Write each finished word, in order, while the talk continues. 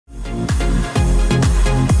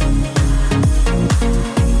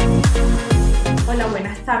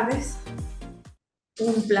tardes.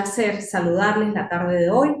 Un placer saludarles la tarde de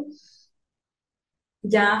hoy,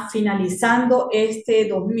 ya finalizando este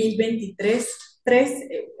 2023,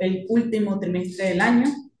 el último trimestre del año,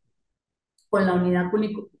 con la unidad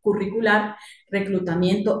curricular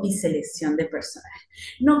Reclutamiento y Selección de Personal.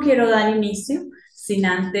 No quiero dar inicio sin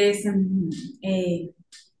antes eh,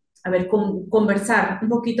 conversar un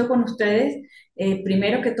poquito con ustedes,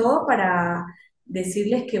 primero que todo para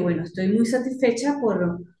decirles que, bueno, estoy muy satisfecha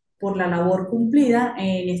por la labor cumplida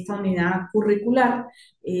en esta unidad curricular.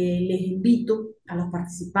 Les invito a los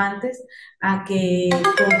participantes a que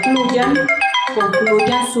concluyan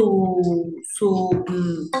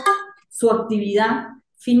su actividad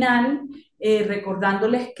final,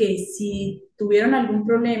 recordándoles que si tuvieron algún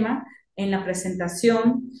problema en la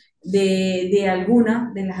presentación de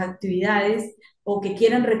alguna de las actividades o que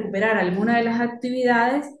quieran recuperar alguna de las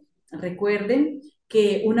actividades, recuerden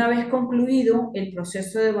que una vez concluido el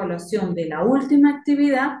proceso de evaluación de la última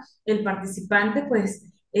actividad, el participante pues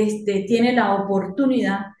tiene la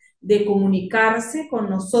oportunidad de comunicarse con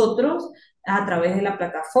nosotros a través de la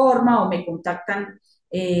plataforma o me contactan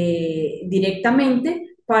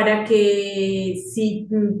directamente para que si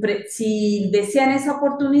desean esa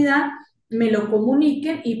oportunidad, me lo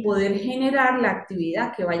comuniquen y poder generar la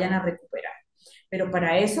actividad que vayan a recuperar. Pero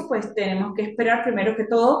para eso, pues tenemos que esperar primero que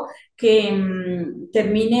todo que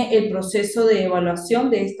termine el proceso de evaluación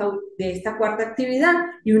de esta cuarta actividad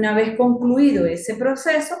y una vez concluido ese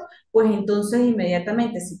proceso, pues entonces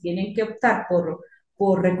inmediatamente si tienen que optar por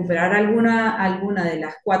recuperar alguna de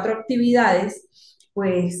las cuatro actividades,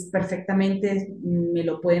 pues perfectamente me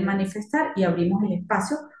lo pueden manifestar y abrimos el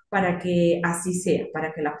espacio para que así sea,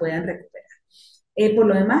 para que la puedan recuperar. Por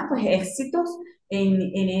lo demás, pues éxitos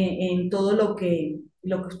en todo lo que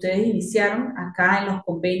ustedes iniciaron acá en los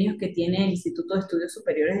convenios que tiene el Instituto de Estudios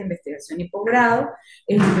Superiores de Investigación y Posgrado.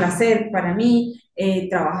 Es un placer para mí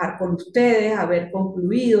trabajar con ustedes, haber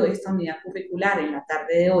concluido esta unidad curricular en la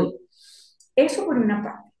tarde de hoy. Eso por una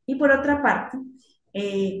parte. Y por otra parte,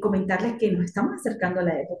 comentarles que nos estamos acercando a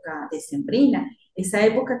la época decembrina, esa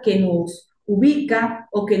época que nos ubica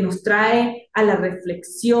o que nos trae a la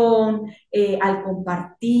reflexión, al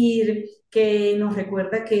compartir, que nos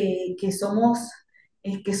recuerda que somos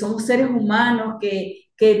seres humanos, que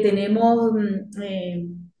tenemos,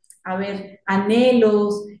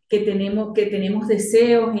 anhelos, que tenemos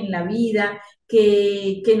deseos en la vida,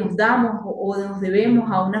 que nos damos o nos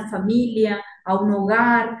debemos a una familia, a un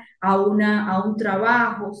hogar, a un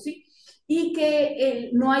trabajo, ¿sí? Y que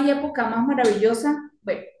no hay época más maravillosa,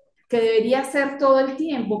 bueno, que debería ser todo el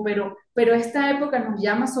tiempo, pero esta época nos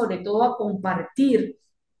llama sobre todo a compartir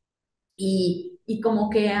y como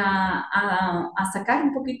que a sacar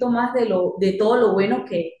un poquito más de todo lo bueno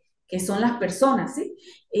que son las personas, ¿sí?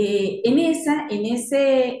 En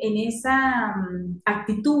esa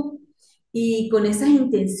actitud y con esas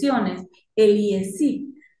intenciones, el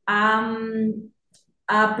IESIP ha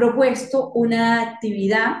propuesto una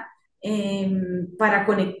actividad eh, para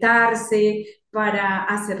conectarse, para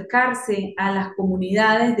acercarse a las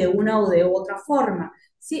comunidades de una o de otra forma.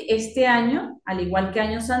 Sí, este año, al igual que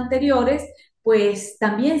años anteriores, pues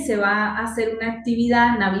también se va a hacer una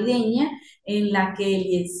actividad navideña en la que el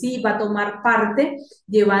IESI va a tomar parte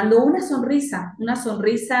llevando una sonrisa, una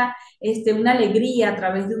alegría a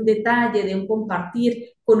través de un detalle, de un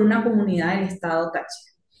compartir con una comunidad del estado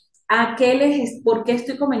Táchira. ¿Por qué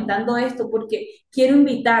estoy comentando esto? Porque quiero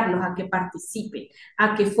invitarlos a que participen,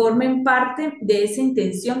 a que formen parte de esa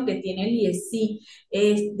intención que tiene el IESI,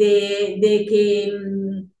 de que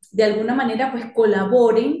de alguna manera pues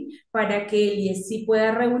colaboren para que el IESI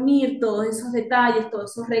pueda reunir todos esos detalles,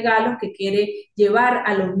 todos esos regalos que quiere llevar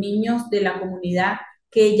a los niños de la comunidad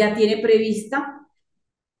que ya tiene prevista.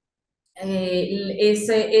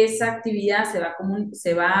 Esa actividad se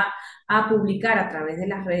va a publicar a través de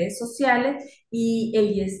las redes sociales y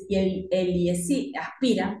el IESI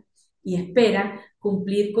aspira y espera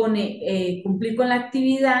cumplir con la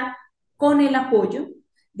actividad con el apoyo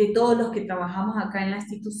de todos los que trabajamos acá en la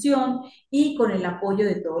institución y con el apoyo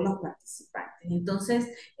de todos los participantes. Entonces,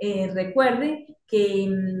 recuerden que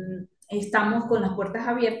estamos con las puertas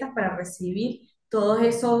abiertas para recibir todos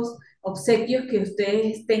esos obsequios que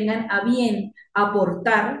ustedes tengan a bien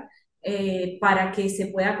aportar para que se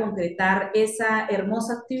pueda concretar esa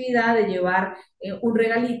hermosa actividad de llevar un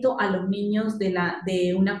regalito a los niños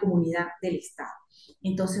de una comunidad del Estado.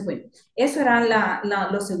 Entonces, bueno, eso era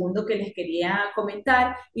lo segundo que les quería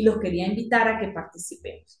comentar y los quería invitar a que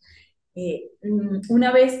participemos.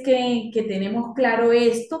 Una vez que tenemos claro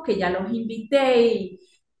esto, que ya los invité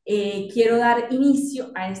y quiero dar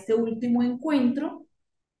inicio a este último encuentro,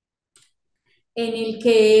 en el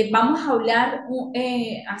que vamos a hablar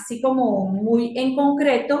así como muy en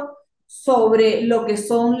concreto sobre lo que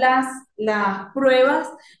son las pruebas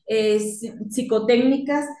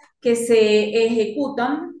psicotécnicas que se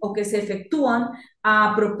ejecutan o que se efectúan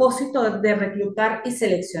a propósito de reclutar y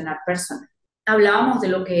seleccionar personas. Hablábamos de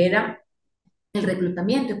lo que era el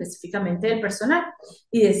reclutamiento específicamente del personal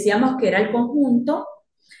y decíamos que era el conjunto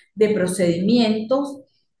de procedimientos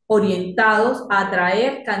orientados a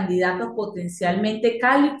atraer candidatos potencialmente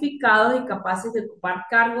calificados y capaces de ocupar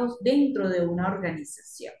cargos dentro de una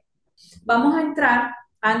organización. Vamos a entrar,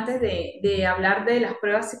 antes de hablar de las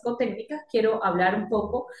pruebas psicotécnicas, quiero hablar un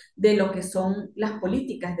poco de lo que son las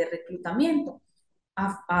políticas de reclutamiento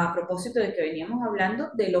a propósito de que veníamos hablando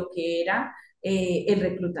de lo que era el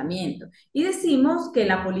reclutamiento. Y decimos que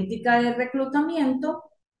la política de reclutamiento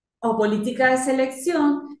o política de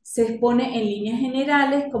selección se expone en líneas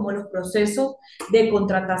generales como los procesos de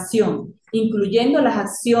contratación, incluyendo las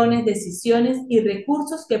acciones, decisiones y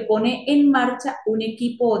recursos que pone en marcha un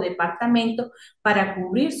equipo o departamento para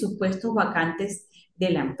cubrir sus puestos vacantes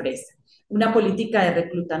de la empresa. Una política de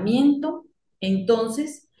reclutamiento,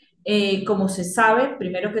 entonces, como se sabe,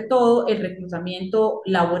 primero que todo, el reclutamiento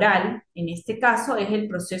laboral, en este caso, es el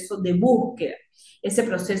proceso de búsqueda, ese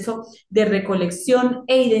proceso de recolección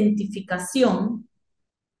e identificación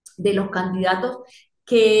de los candidatos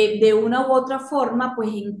que de una u otra forma pues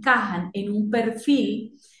encajan en un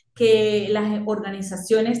perfil que las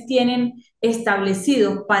organizaciones tienen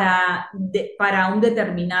establecido para un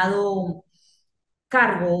determinado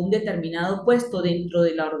cargo o un determinado puesto dentro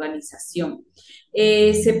de la organización.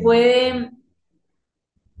 Se puede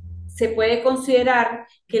considerar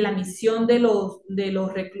que la misión de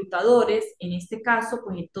los reclutadores, en este caso,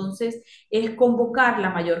 pues entonces es convocar la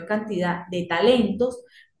mayor cantidad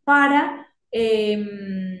para,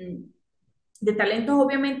 de talentos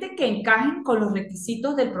obviamente que encajen con los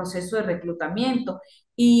requisitos del proceso de reclutamiento.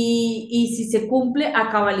 Y si se cumple a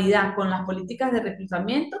cabalidad con las políticas de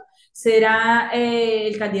reclutamiento, será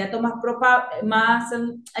el candidato más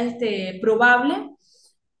probable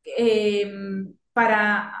eh,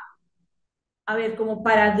 para a ver, como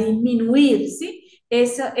para disminuir, ¿sí?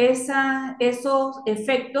 Esos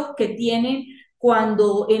efectos que tienen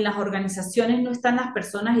cuando en las organizaciones no están las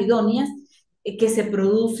personas idóneas, que se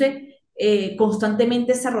produce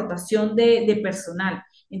constantemente esa rotación de personal.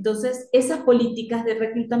 Entonces, esas políticas de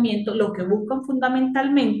reclutamiento lo que buscan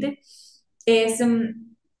fundamentalmente es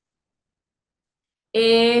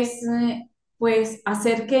pues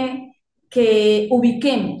hacer que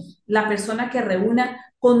ubiquemos la persona que reúna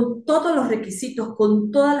con todos los requisitos,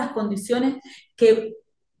 con todas las condiciones que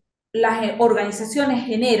las organizaciones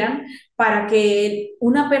generan para que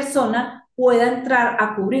una persona pueda entrar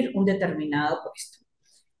a cubrir un determinado puesto.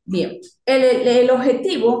 Bien, el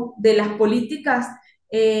objetivo eh,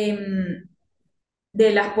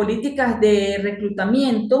 de las políticas de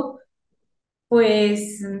reclutamiento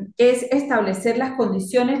pues es establecer las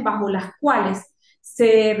condiciones bajo las cuales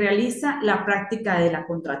se realiza la práctica de la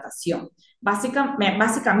contratación.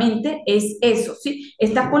 Básicamente es eso, ¿sí?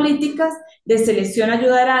 Estas políticas de selección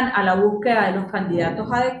ayudarán a la búsqueda de los candidatos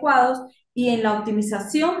adecuados y en la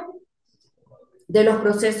optimización de los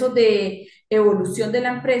procesos de evolución de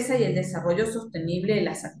la empresa y el desarrollo sostenible de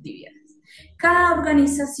las actividades. Cada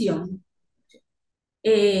organización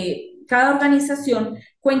cada organización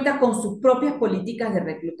cuenta con sus propias políticas de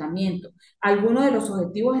reclutamiento. Algunos de los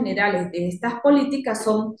objetivos generales de estas políticas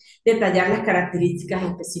son detallar las características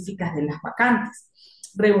específicas de las vacantes,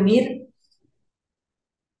 reunir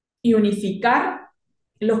y unificar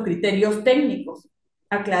los criterios técnicos,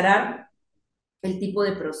 aclarar el tipo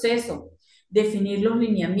de proceso, definir los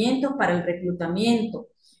lineamientos para el reclutamiento,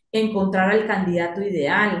 encontrar al candidato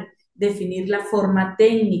ideal, definir la forma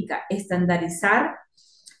técnica, estandarizar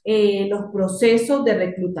los procesos de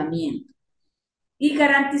reclutamiento y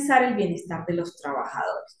garantizar el bienestar de los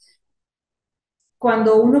trabajadores.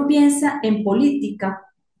 Cuando uno piensa en política,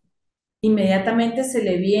 inmediatamente se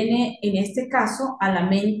le viene, en este caso, a la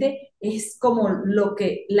mente es como lo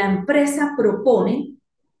que la empresa propone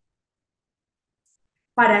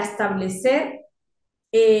para establecer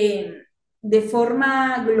eh, de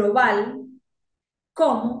forma global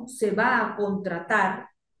cómo se va a contratar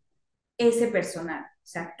ese personal. O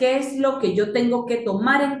sea, ¿qué es lo que yo tengo que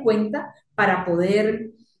tomar en cuenta para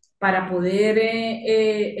poder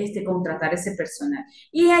contratar ese personal?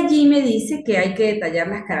 Y allí me dice que hay que detallar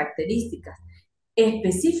las características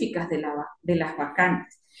específicas de las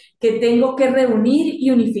vacantes, que tengo que reunir y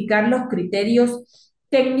unificar los criterios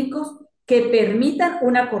técnicos que permitan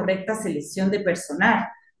una correcta selección de personal.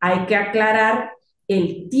 Hay que aclarar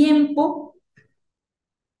el tiempo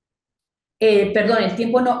perdón, el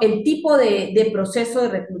tiempo no, el tipo de proceso de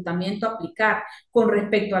reclutamiento a aplicar con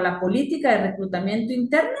respecto a la política de reclutamiento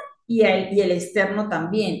interno y el externo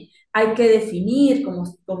también. Hay que definir,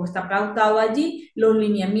 como está pautado allí, los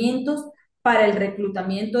lineamientos para el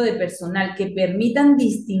reclutamiento de personal que permitan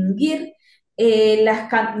distinguir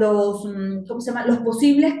 ¿cómo se llama? Los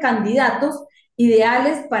posibles candidatos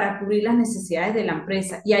ideales para cubrir las necesidades de la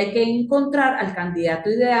empresa. Y hay que encontrar al candidato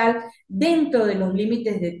ideal dentro de los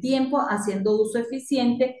límites de tiempo, haciendo uso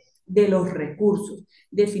eficiente de los recursos.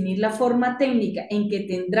 Definir la forma técnica en que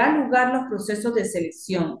tendrá lugar los procesos de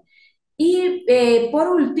selección. Y por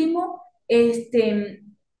último,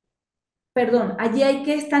 perdón, allí hay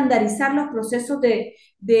que estandarizar los procesos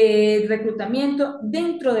de reclutamiento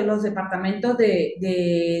dentro de los departamentos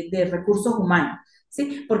de recursos humanos,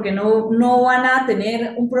 ¿sí? Porque no van a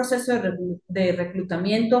tener un proceso de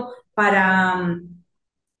reclutamiento para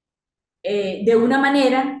de una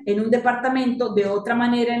manera en un departamento, de otra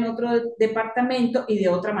manera en otro departamento y de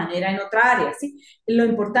otra manera en otra área, ¿sí? Lo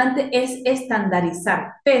importante es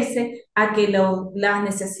estandarizar, pese a que las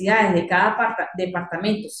necesidades de cada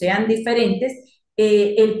departamento sean diferentes,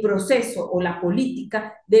 el proceso o la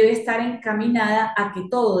política debe estar encaminada a que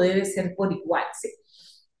todo debe ser por igual, ¿sí?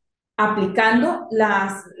 Aplicando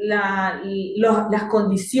las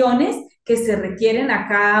condiciones que se requieren a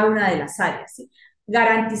cada una de las áreas, ¿sí?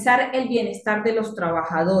 Garantizar el bienestar de los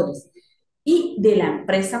trabajadores y de la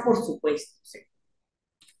empresa, por supuesto, ¿sí?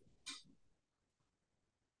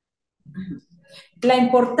 La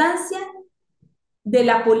importancia de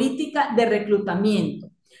la política de reclutamiento.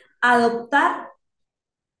 Adoptar,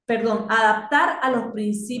 adaptar a los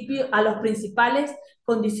principios, a los principales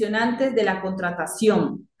condicionantes de la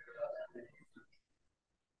contratación.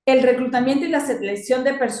 El reclutamiento y la selección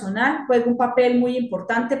de personal juega un papel muy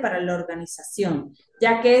importante para la organización,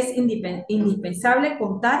 ya que es indispensable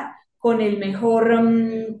contar con el mejor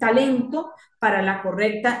talento para la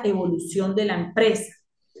correcta evolución de la empresa.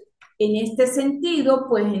 En este sentido,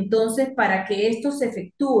 pues entonces para que esto se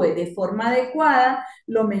efectúe de forma adecuada,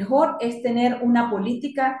 lo mejor es tener una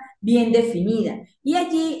política bien definida. Y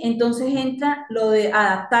allí entonces entra lo de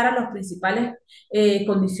adaptar a los principales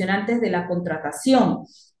condicionantes de la contratación.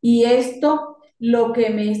 Y esto lo que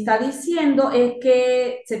me está diciendo es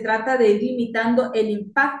que se trata de ir limitando el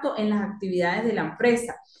impacto en las actividades de la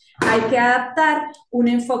empresa. Hay que adaptar un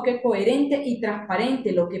enfoque coherente y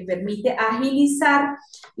transparente, lo que permite agilizar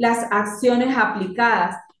las acciones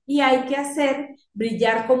aplicadas y hay que hacer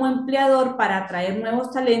brillar como empleador para atraer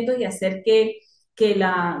nuevos talentos y hacer que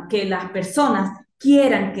las personas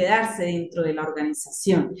quieran quedarse dentro de la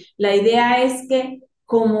organización. La idea es que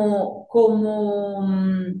como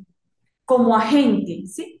agente,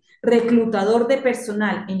 ¿sí? Reclutador de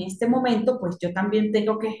personal en este momento, pues yo también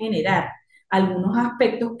tengo que generar algunos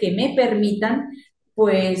aspectos que me permitan,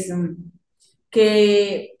 pues,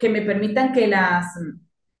 que me permitan que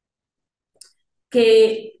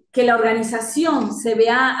la organización se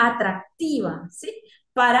vea atractiva, ¿sí?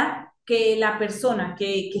 Para que la persona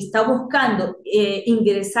que está buscando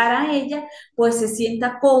ingresar a ella, pues se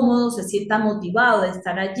sienta cómodo, se sienta motivado de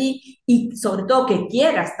estar allí y sobre todo que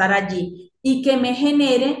quiera estar allí y que me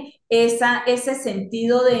genere ese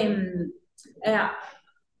sentido de, eh,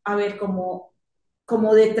 a ver, como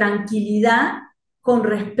de tranquilidad con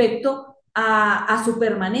respecto a su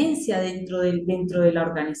permanencia dentro de la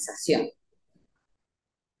organización.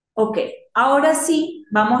 Ok, ahora sí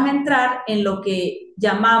vamos a entrar en lo que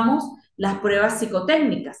llamamos las pruebas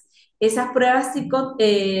psicotécnicas. Las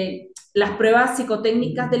pruebas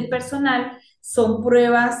psicotécnicas del personal son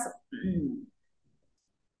pruebas,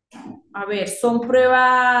 son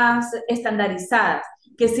pruebas estandarizadas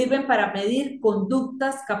que sirven para medir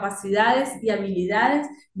conductas, capacidades y habilidades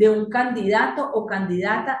de un candidato o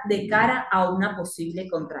candidata de cara a una posible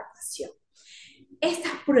contratación.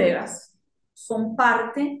 Estas pruebas son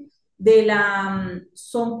parte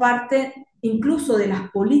son parte incluso de las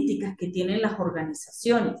políticas que tienen las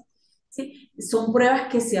organizaciones, ¿sí? Son pruebas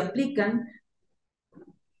que se aplican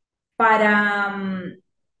para,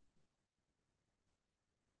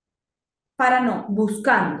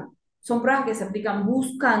 buscando. Son pruebas que se aplican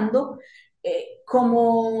buscando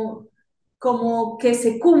como que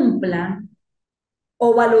se cumplan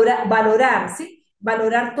o valorar, ¿sí?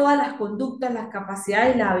 Valorar todas las conductas, las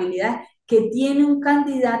capacidades, las habilidades que tiene un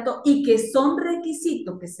candidato y que son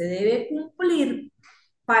requisitos que se debe cumplir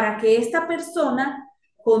para que esta persona,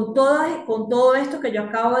 con todo esto que yo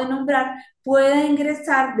acabo de nombrar, pueda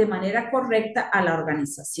ingresar de manera correcta a la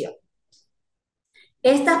organización.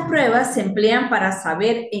 Estas pruebas se emplean para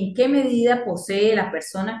saber en qué medida posee la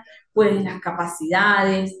persona pues las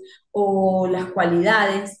capacidades o las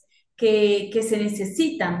cualidades que se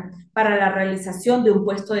necesitan para la realización de un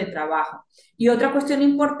puesto de trabajo. Y otra cuestión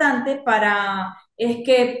importante es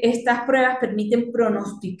que estas pruebas permiten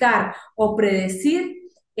pronosticar o predecir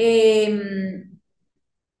eh,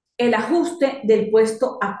 el ajuste del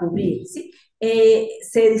puesto a cubrir, ¿sí?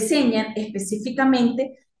 Se diseñan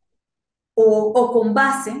específicamente o con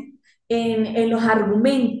base en los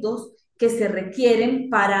argumentos que se requieren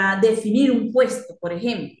para definir un puesto, por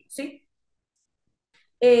ejemplo, ¿sí?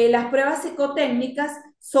 Las pruebas psicotécnicas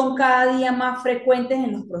son cada día más frecuentes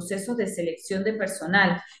en los procesos de selección de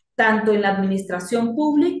personal, tanto en la administración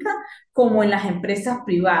pública como en las empresas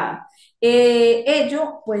privadas.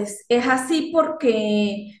 Ello, pues, es así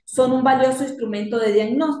porque son un valioso instrumento de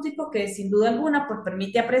diagnóstico que, sin duda alguna, pues,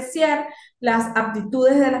 permite apreciar las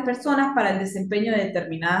aptitudes de las personas para el desempeño de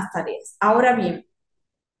determinadas tareas. Ahora bien,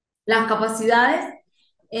 las capacidades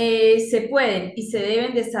se pueden y se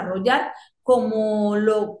deben desarrollar como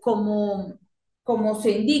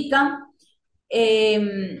se indica,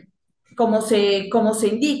 eh, como se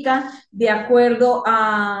indica de acuerdo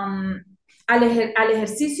al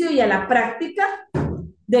ejercicio y a la práctica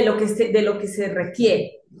de lo que se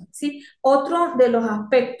requiere. ¿Sí? Otro de los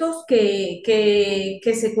aspectos que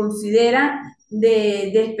se considera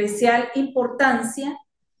de especial importancia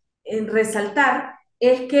en resaltar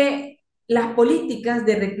es que las políticas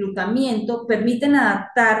de reclutamiento permiten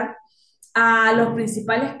adaptar a los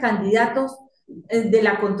principales candidatos de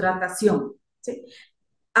la contratación, ¿sí?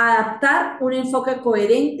 Adaptar un enfoque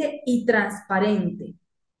coherente y transparente.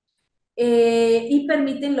 Y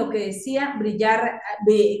permiten lo que decía, brillar,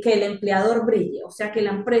 que el empleador brille, o sea, que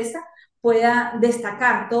la empresa pueda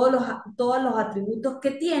destacar todos los atributos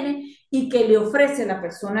que tiene y que le ofrece la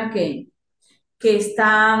persona que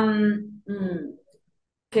está,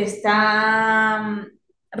 que está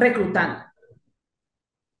reclutando.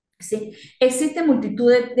 ¿Sí? Existen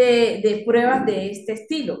multitud de pruebas de este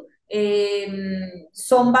estilo.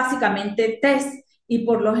 Son básicamente test y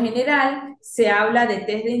por lo general se habla de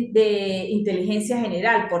test de inteligencia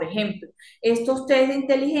general, por ejemplo. Estos test de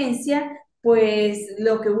inteligencia, pues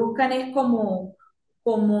lo que buscan es como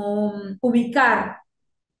ubicar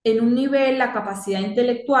en un nivel la capacidad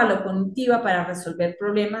intelectual o cognitiva para resolver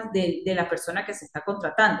problemas de la persona que se está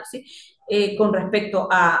contratando, ¿sí? Con respecto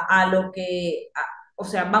a lo o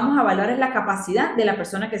sea, vamos a evaluar es la capacidad de la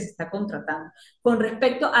persona que se está contratando con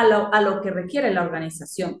respecto a lo que requiere la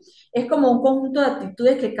organización. Es como un conjunto de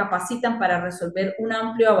actitudes que capacitan para resolver un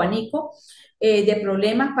amplio abanico de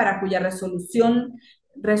problemas para cuya resolución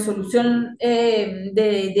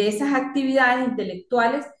de esas actividades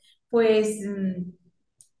intelectuales, pues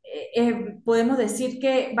podemos decir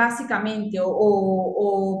que básicamente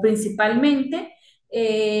o principalmente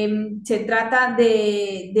se trata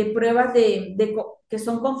de pruebas que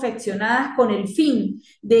son confeccionadas con el fin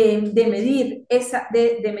de medir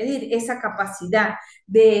esa capacidad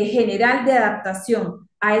de general de adaptación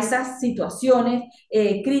a esas situaciones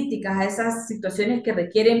críticas, a esas situaciones que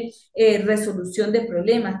requieren resolución de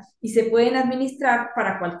problemas y se pueden administrar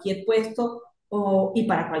para cualquier puesto y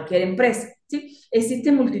para cualquier empresa. ¿Sí?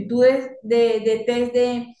 Existen multitudes de test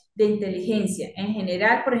de inteligencia. En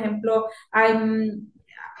general, por ejemplo, hay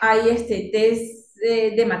test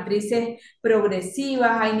de matrices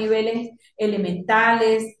progresivas, hay niveles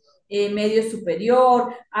elementales, medio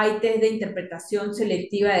superior, hay test de interpretación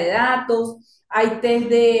selectiva de datos, hay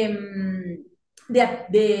test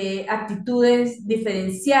de actitudes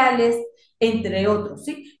diferenciales, entre otros,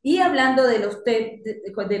 ¿sí? Y hablando de los test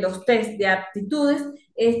de aptitudes,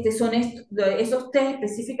 esos test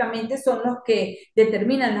específicamente son los que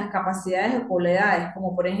determinan las capacidades o cualidades,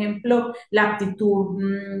 como por ejemplo la actitud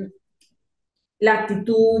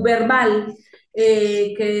verbal,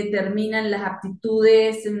 que determinan las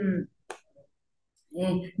aptitudes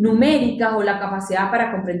numéricas o la capacidad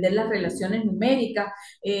para comprender las relaciones numéricas,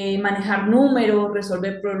 manejar números,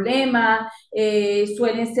 resolver problemas,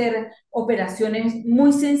 suelen ser operaciones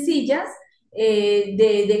muy sencillas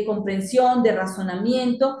de comprensión, de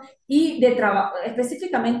razonamiento y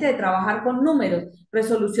específicamente de trabajar con números,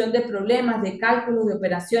 resolución de problemas, de cálculos, de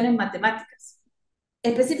operaciones matemáticas.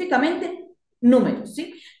 Específicamente números,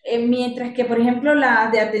 ¿sí? Mientras que, por ejemplo,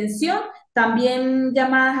 las de atención, también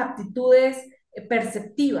llamadas aptitudes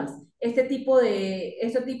perceptivas. Este tipo de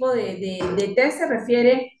test se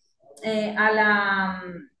refiere a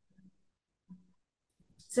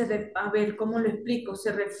a ver, ¿cómo lo explico?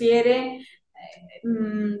 Se refiere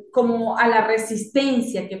como a la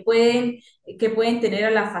resistencia que pueden tener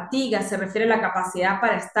a la fatiga, se refiere a la capacidad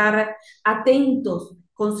para estar atentos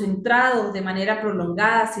concentrados de manera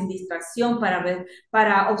prolongada, sin distracción,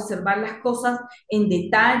 para observar las cosas en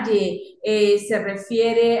detalle. Se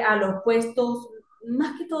refiere a los puestos,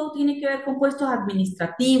 más que todo tiene que ver con puestos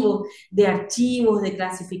administrativos, de archivos, de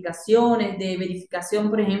clasificaciones, de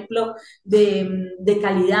verificación, por ejemplo, de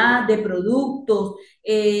calidad de productos.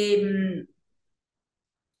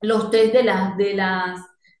 Los test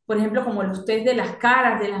por ejemplo, como los test de las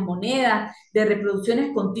caras, de las monedas, de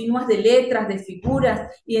reproducciones continuas de letras, de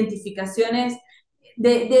figuras, identificaciones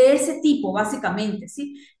de ese tipo, básicamente,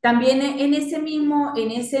 ¿sí? También en esos mismos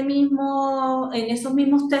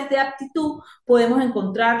test de aptitud podemos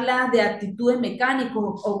encontrar las de aptitudes mecánicas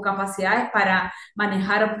o capacidades para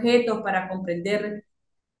manejar objetos, para comprender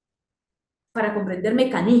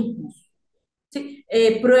mecanismos. Sí,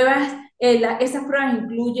 esas pruebas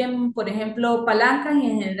incluyen, por ejemplo, palancas y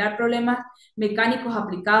en general problemas mecánicos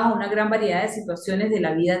aplicados a una gran variedad de situaciones de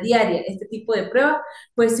la vida diaria. Este tipo de pruebas,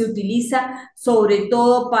 pues, se utiliza sobre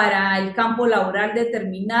todo para el campo laboral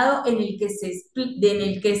determinado en el que se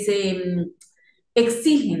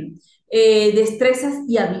exigen destrezas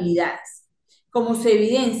y habilidades. Como se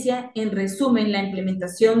evidencia, en resumen, la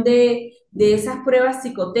implementación de esas pruebas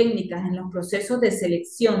psicotécnicas en los procesos de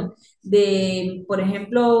selección por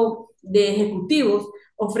ejemplo, de ejecutivos,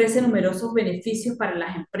 ofrece numerosos beneficios para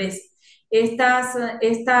las empresas. Estas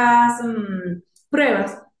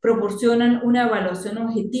pruebas proporcionan una evaluación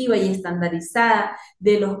objetiva y estandarizada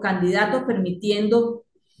de los candidatos, permitiendo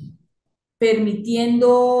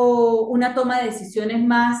una toma de decisiones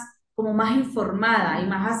como más informada y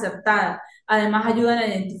más acertada. Además, ayudan a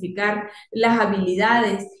identificar las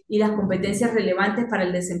habilidades y las competencias relevantes para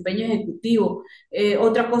el desempeño ejecutivo.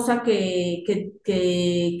 Otra cosa que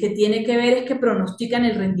tiene que ver es que pronostican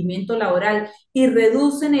el rendimiento laboral y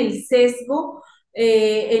reducen el sesgo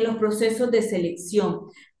en los procesos de selección.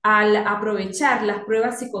 Al aprovechar las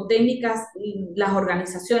pruebas psicotécnicas, las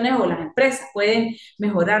organizaciones o las empresas pueden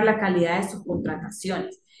mejorar la calidad de sus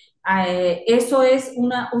contrataciones. Eso es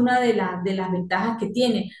una de las ventajas que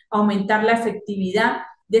tiene, aumentar la efectividad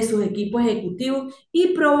de sus equipos ejecutivos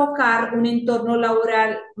y provocar un entorno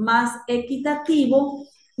laboral más equitativo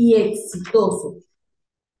y exitoso.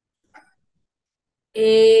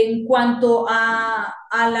 En cuanto a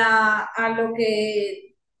lo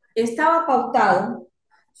que estaba pautado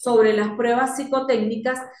sobre las pruebas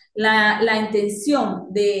psicotécnicas, la intención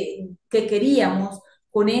que queríamos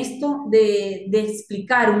con esto de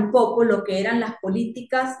explicar un poco lo que eran las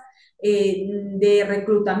políticas de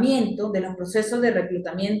reclutamiento, de los procesos de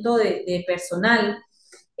reclutamiento de personal,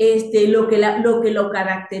 lo que lo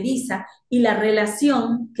caracteriza y la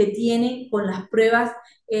relación que tiene con las pruebas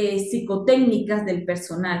psicotécnicas del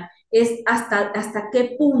personal. Es hasta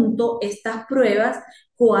qué punto estas pruebas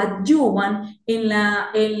coadyuvan en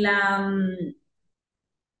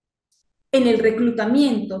el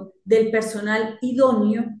reclutamiento del personal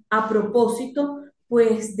idóneo a propósito,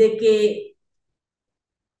 pues, de que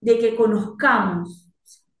conozcamos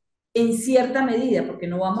en cierta medida, porque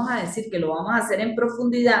no vamos a decir que lo vamos a hacer en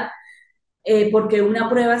profundidad, porque una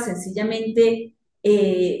prueba sencillamente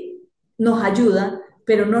nos ayuda,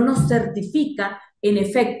 pero no nos certifica en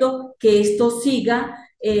efecto que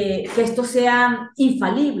que esto sea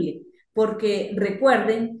infalible, porque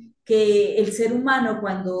recuerden que el ser humano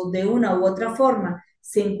cuando de una u otra forma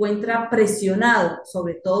se encuentra presionado,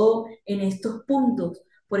 sobre todo en estos puntos,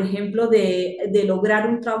 por ejemplo, de lograr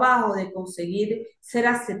un trabajo, de conseguir ser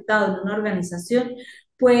aceptado en una organización,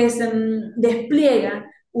 pues despliega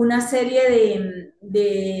una serie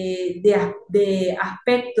de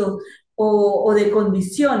aspectos o de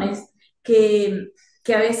condiciones que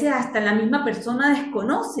a veces hasta la misma persona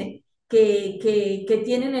desconoce que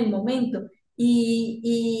tiene en el momento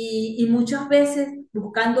y muchas veces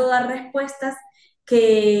buscando dar respuestas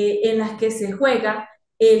en las que se juega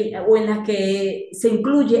o en las que se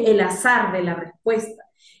incluye el azar de la respuesta.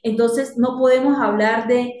 Entonces no podemos hablar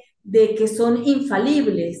de que son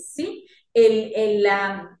infalibles, ¿sí?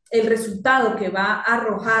 El resultado que va a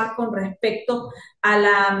arrojar a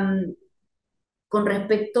la, con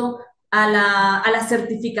respecto a la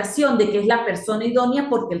certificación de que es la persona idónea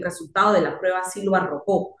porque el resultado de la prueba sí lo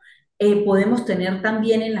arrojó. Podemos tener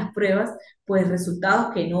también en las pruebas pues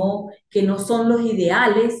resultados que no son los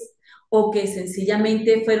ideales o que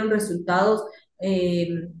sencillamente fueron resultados eh,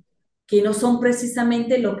 que no son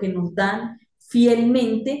precisamente lo que nos dan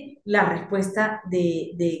fielmente la respuesta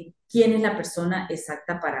de quién es la persona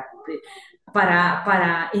exacta para cumplir,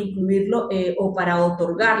 para incluirlo o para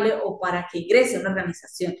otorgarle o para que ingrese a una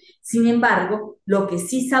organización. Sin embargo, lo que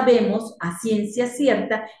sí sabemos a ciencia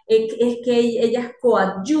cierta es que ellas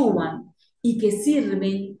coadyuvan y que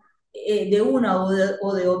sirven de una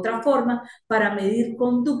o de otra forma para medir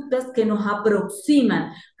conductas que nos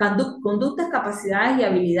aproximan, conductas, capacidades y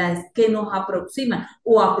habilidades que nos aproximan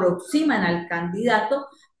o aproximan al candidato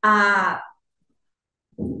a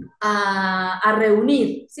a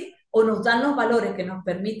reunir, ¿sí? O nos dan los valores que nos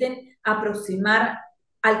permiten aproximar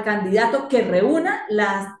al candidato que reúna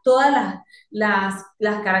todas las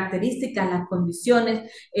características, las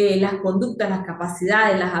condiciones, las conductas, las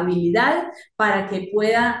capacidades, las habilidades para que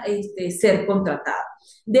pueda ser contratado.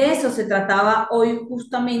 De eso se trataba hoy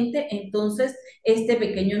justamente, entonces, este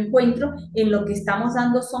pequeño encuentro en lo que estamos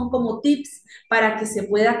dando son como tips para que se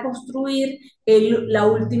pueda construir la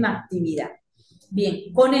última actividad.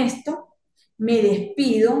 Bien, con esto me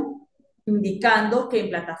despido indicando que en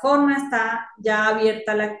plataforma está ya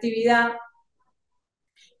abierta la actividad,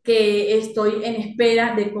 que estoy en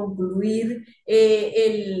espera de concluir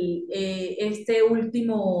este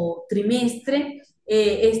último trimestre,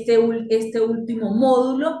 este último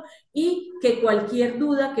módulo y que cualquier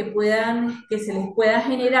duda que se les pueda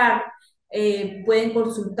generar, pueden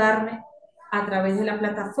consultarme a través de la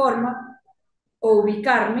plataforma o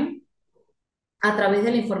ubicarme a través de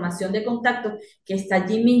la información de contacto que está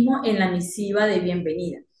allí mismo en la misiva de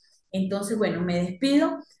bienvenida. Entonces, bueno, me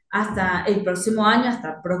despido hasta el próximo año,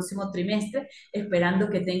 hasta el próximo trimestre, esperando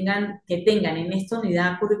que tengan en esta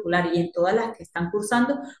unidad curricular y en todas las que están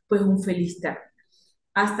cursando, pues un feliz tarde.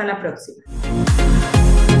 Hasta la próxima.